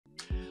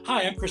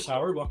Hi, I'm Chris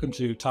Howard. Welcome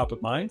to Top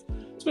of Mind.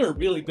 It's been a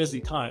really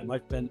busy time.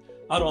 I've been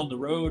out on the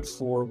road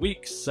for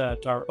weeks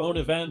at our own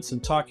events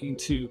and talking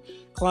to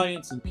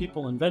clients and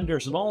people and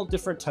vendors and all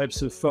different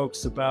types of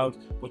folks about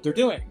what they're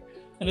doing.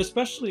 And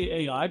especially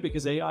AI,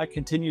 because AI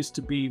continues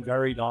to be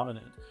very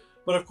dominant.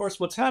 But of course,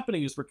 what's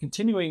happening is we're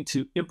continuing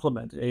to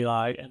implement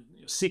AI and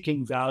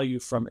seeking value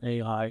from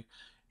AI.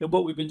 And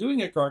what we've been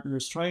doing at Gartner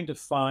is trying to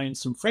find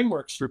some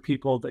frameworks for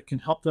people that can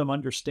help them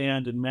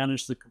understand and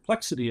manage the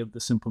complexity of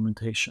this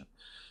implementation.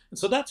 And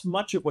so that's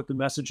much of what the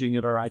messaging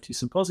at our IT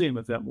Symposium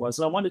event was.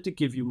 And I wanted to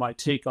give you my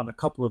take on a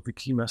couple of the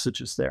key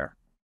messages there.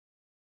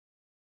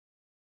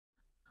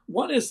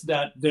 One is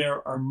that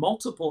there are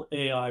multiple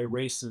AI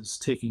races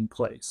taking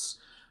place.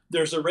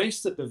 There's a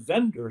race that the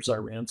vendors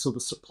are in, so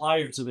the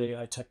suppliers of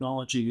AI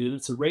technology, and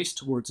it's a race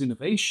towards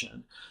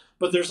innovation.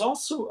 But there's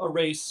also a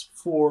race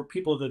for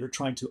people that are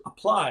trying to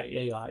apply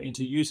AI and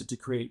to use it to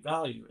create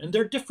value. And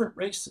they're different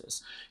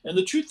races. And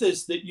the truth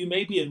is that you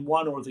may be in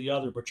one or the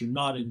other, but you're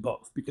not in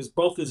both because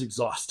both is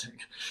exhausting.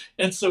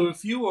 And so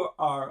if you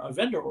are a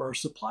vendor or a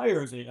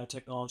supplier of AI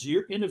technology,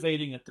 you're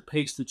innovating at the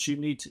pace that you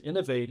need to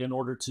innovate in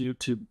order to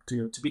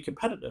be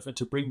competitive and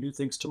to bring new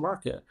things to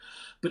market.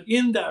 But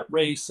in that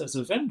race as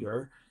a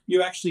vendor,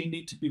 you actually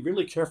need to be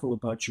really careful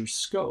about your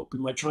scope.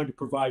 Am I trying to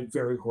provide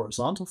very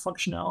horizontal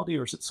functionality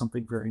or is it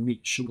something very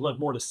niche? And we'll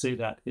have more to say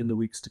that in the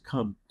weeks to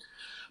come.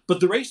 But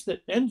the race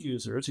that end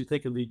users, who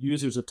think of the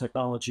users of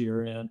technology,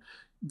 are in,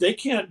 they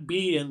can't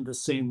be in the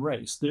same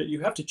race.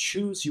 You have to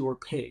choose your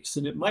pace.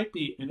 And it might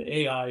be an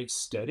AI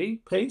steady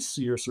pace.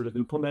 So you're sort of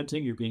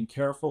implementing, you're being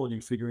careful, and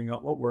you're figuring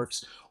out what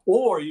works.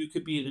 Or you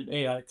could be at an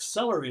AI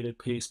accelerated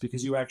pace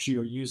because you actually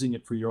are using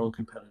it for your own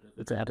competitive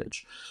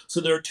advantage. So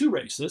there are two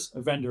races,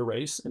 a vendor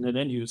race and an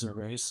end user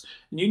race.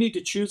 And you need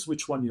to choose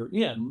which one you're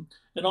in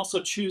and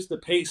also choose the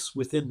pace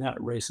within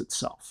that race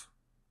itself.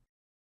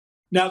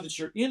 Now that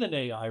you're in an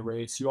AI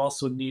race, you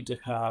also need to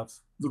have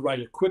the right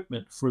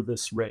equipment for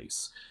this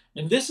race.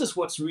 And this is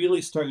what's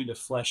really starting to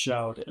flesh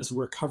out as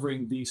we're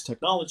covering these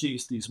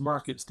technologies, these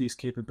markets, these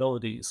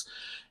capabilities.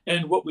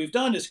 And what we've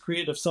done is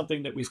create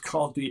something that we've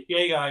called the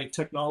AI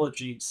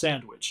technology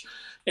sandwich.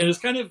 And it's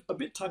kind of a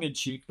bit tongue in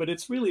cheek, but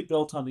it's really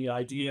built on the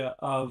idea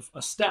of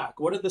a stack.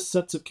 What are the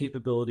sets of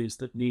capabilities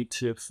that need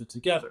to fit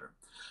together?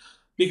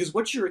 Because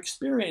what you're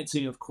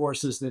experiencing, of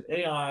course, is that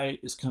AI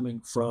is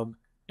coming from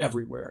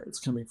everywhere. It's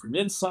coming from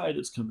inside,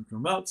 it's coming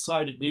from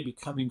outside, it may be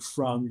coming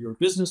from your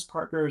business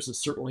partners, it's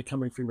certainly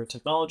coming from your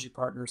technology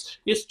partners.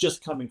 It's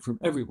just coming from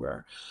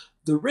everywhere.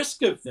 The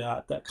risk of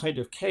that kind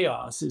of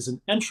chaos is an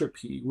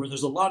entropy where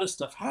there's a lot of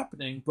stuff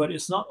happening, but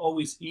it's not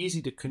always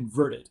easy to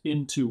convert it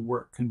into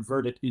work,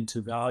 convert it into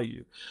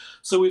value.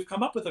 So we've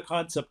come up with a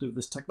concept of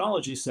this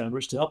technology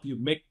sandwich to help you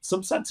make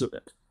some sense of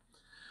it.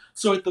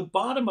 So at the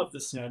bottom of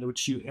the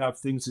sandwich, you have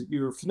things that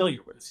you're familiar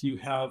with. You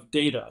have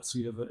data, so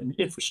you have an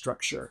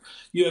infrastructure.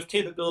 You have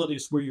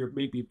capabilities where you're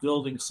maybe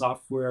building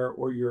software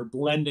or you're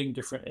blending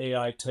different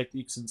AI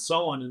techniques and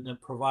so on, and then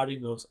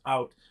providing those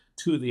out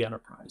to the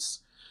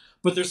enterprise.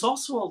 But there's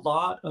also a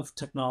lot of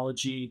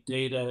technology,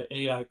 data,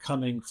 AI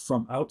coming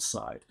from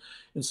outside.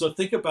 And so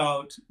think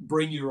about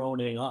bring your own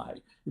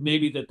AI.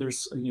 Maybe that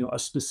there's a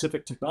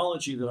specific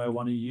technology that I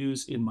want to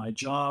use in my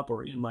job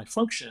or in my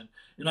function,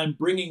 and I'm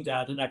bringing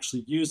that and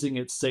actually using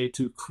it, say,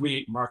 to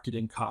create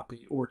marketing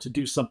copy or to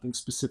do something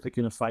specific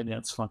in a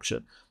finance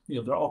function.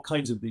 There are all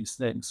kinds of these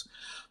things.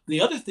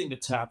 The other thing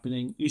that's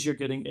happening is you're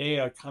getting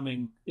AI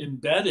coming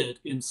embedded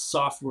in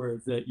software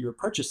that you're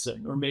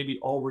purchasing or maybe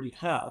already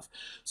have.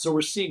 So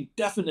we're seeing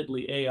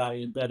definitely AI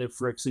embedded,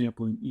 for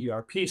example, in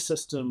ERP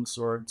systems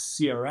or in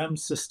CRM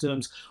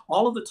systems,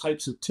 all of the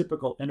types of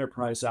typical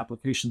enterprise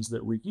applications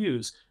that we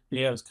use,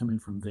 AI is coming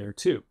from there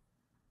too.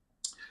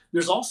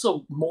 There's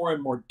also more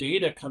and more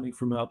data coming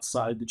from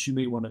outside that you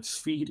may want to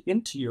feed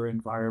into your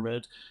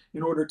environment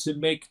in order to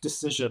make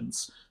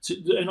decisions.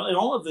 And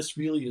all of this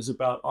really is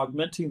about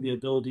augmenting the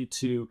ability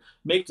to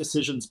make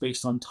decisions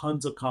based on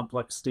tons of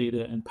complex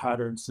data and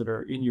patterns that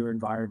are in your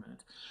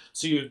environment.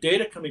 So you have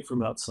data coming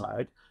from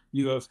outside.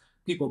 You have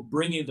people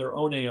bringing their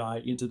own AI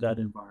into that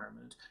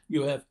environment.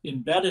 You have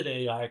embedded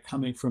AI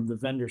coming from the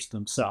vendors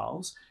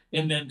themselves.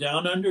 And then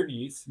down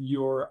underneath,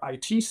 your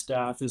IT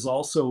staff is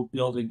also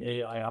building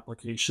AI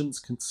applications,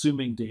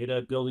 consuming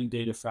data, building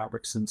data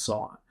fabrics, and so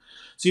on.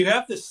 So you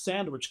have this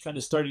sandwich kind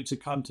of starting to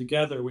come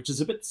together, which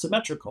is a bit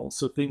symmetrical.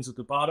 So things at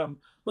the bottom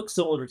look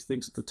similar to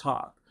things at the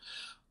top.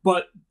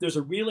 But there's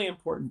a really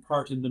important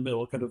part in the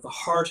middle, kind of the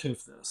heart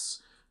of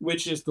this,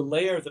 which is the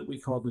layer that we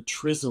call the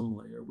TRISM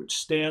layer, which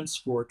stands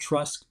for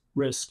trust,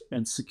 risk,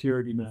 and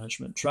security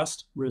management.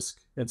 Trust, risk,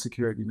 and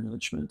security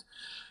management.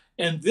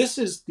 And this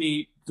is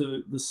the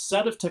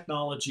set of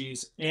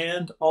technologies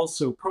and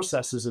also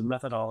processes and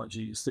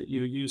methodologies that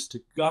you use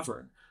to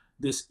govern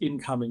this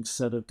incoming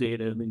set of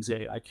data and these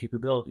AI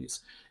capabilities.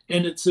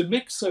 And it's a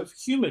mix of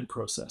human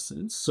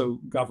processes, so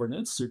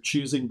governance, or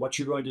choosing what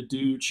you're going to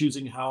do,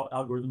 choosing how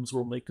algorithms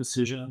will make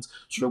decisions,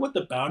 sort of what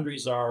the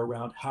boundaries are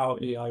around how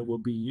AI will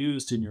be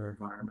used in your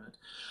environment.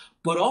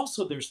 But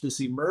also there's this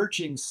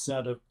emerging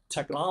set of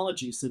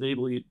technologies that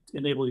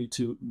enable you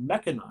to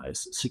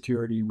mechanize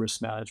security and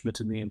risk management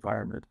in the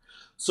environment.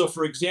 So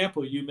for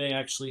example, you may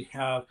actually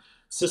have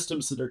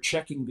systems that are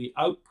checking the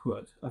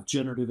output of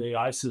generative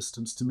AI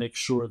systems to make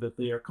sure that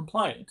they are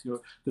compliant,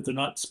 that they're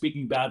not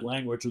speaking bad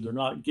language or they're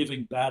not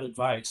giving bad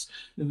advice.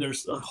 And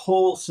there's a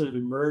whole set of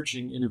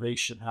emerging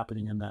innovation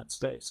happening in that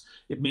space.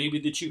 It may be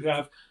that you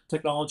have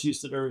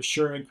technologies that are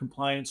assuring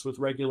compliance with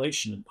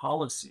regulation and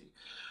policy.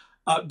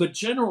 But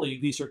generally,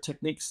 these are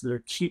techniques that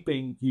are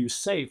keeping you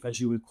safe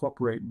as you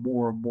incorporate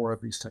more and more of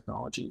these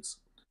technologies.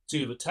 So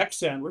you have a tech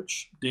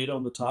sandwich, data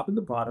on the top and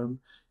the bottom.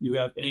 You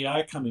have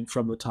AI coming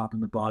from the top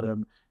and the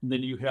bottom. And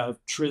then you have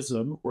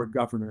TRISM, or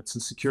governance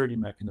and security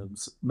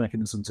mechanisms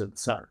in the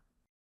center.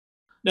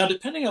 Now,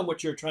 depending on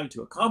what you're trying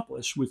to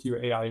accomplish with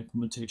your AI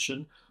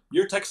implementation,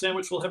 your tech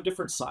sandwich will have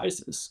different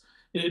sizes.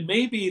 And it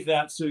may be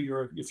that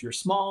if you're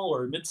small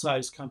or a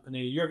mid-sized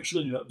company, you're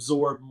actually going to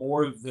absorb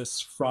more of this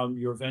from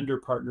your vendor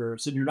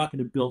partners, and you're not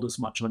going to build as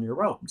much on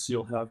your own. So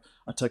you'll have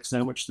a tech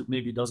sandwich that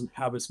maybe doesn't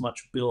have as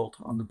much built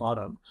on the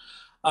bottom.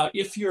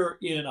 If you're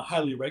in a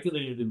highly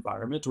regulated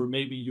environment, or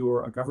maybe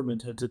you're a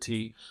government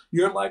entity,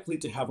 you're likely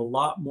to have a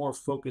lot more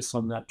focus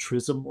on that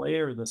TRISM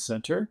layer in the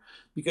center,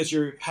 because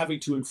you're having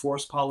to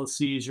enforce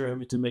policies, you're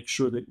having to make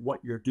sure that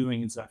what you're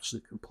doing is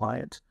actually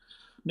compliant.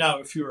 Now,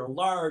 if you're a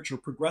large or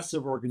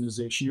progressive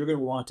organization, you're going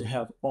to want to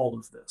have all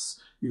of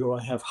this. You're going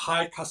to have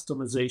high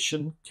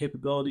customization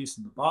capabilities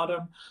in the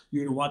bottom.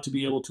 You're going to want to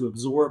be able to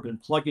absorb and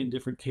plug in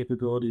different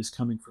capabilities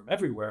coming from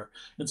everywhere.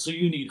 And so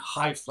you need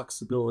high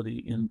flexibility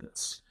in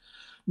this.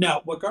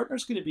 Now, what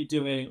Gartner's going to be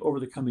doing over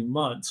the coming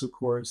months, of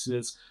course,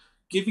 is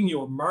giving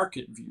you a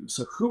market view.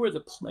 So who are the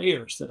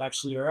players that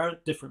actually are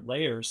at different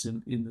layers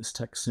in this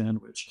tech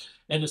sandwich?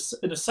 And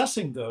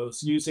assessing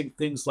those using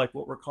things like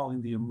what we're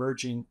calling the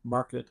emerging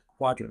market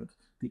quadrant,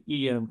 the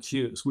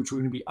EMQs, which we're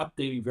going to be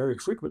updating very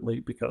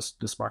frequently because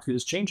this market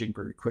is changing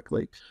very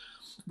quickly.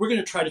 We're going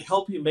to try to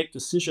help you make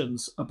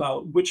decisions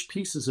about which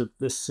pieces of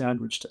this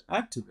sandwich to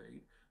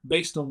activate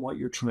based on what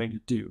you're trying to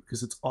do,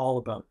 because it's all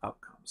about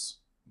outcomes.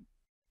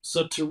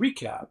 So to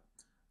recap,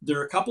 there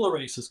are a couple of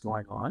races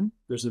going on.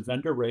 There's a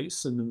vendor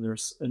race, and then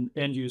there's an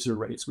end user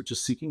race, which is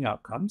seeking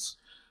outcomes.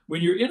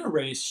 When you're in a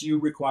race, you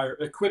require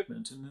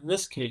equipment. And in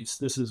this case,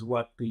 this is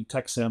what the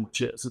tech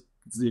sandwich is.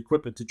 It's the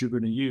equipment that you're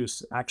going to use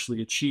to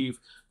actually achieve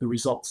the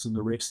results in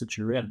the race that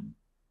you're in.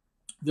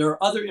 There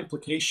are other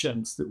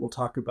implications that we'll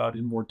talk about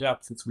in more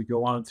depth as we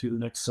go on through the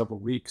next several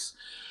weeks.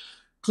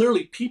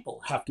 Clearly,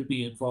 people have to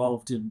be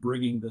involved in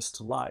bringing this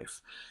to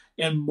life.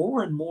 And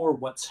more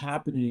what's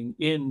happening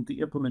in the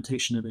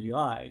implementation of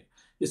AI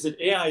is that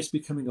AI is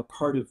becoming a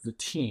part of the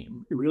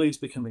team. It really is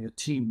becoming a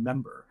team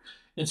member.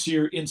 And so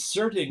you're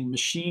inserting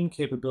machine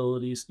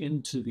capabilities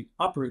into the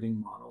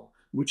operating model,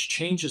 which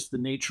changes the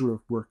nature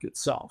of work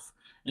itself.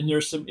 And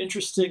there's some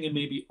interesting and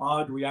maybe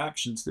odd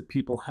reactions that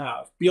people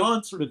have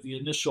beyond sort of the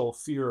initial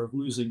fear of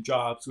losing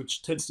jobs,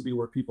 which tends to be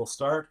where people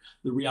start.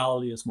 The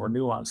reality is more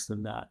nuanced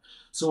than that.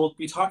 So we'll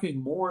be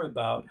talking more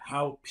about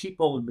how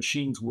people and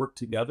machines work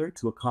together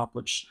to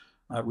accomplish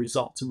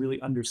results, and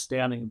really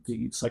understanding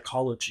the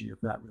psychology of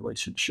that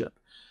relationship.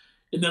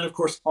 And then, of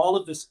course, all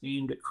of this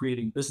aimed at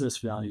creating business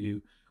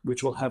value,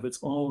 which will have its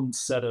own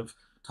set of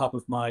top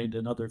of mind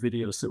and other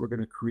videos that we're going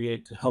to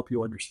create to help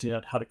you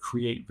understand how to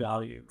create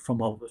value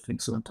from all of the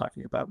things that I'm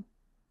talking about.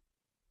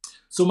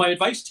 So my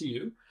advice to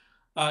you,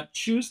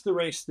 choose the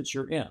race that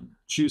you're in,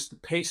 choose the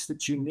pace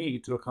that you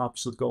need to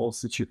accomplish the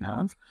goals that you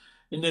have,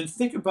 and then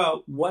think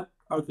about what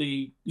are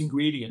the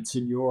ingredients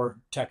in your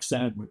tech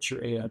sandwich,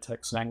 your AI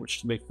tech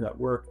sandwich, to make that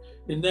work.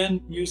 And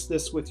then use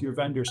this with your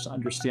vendors to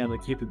understand the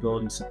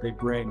capabilities that they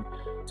bring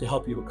to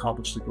help you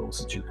accomplish the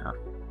goals that you have.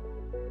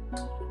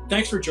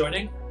 Thanks for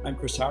joining. I'm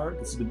Chris Howard.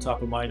 This has been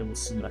Top of Mind, and we'll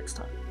see you next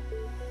time.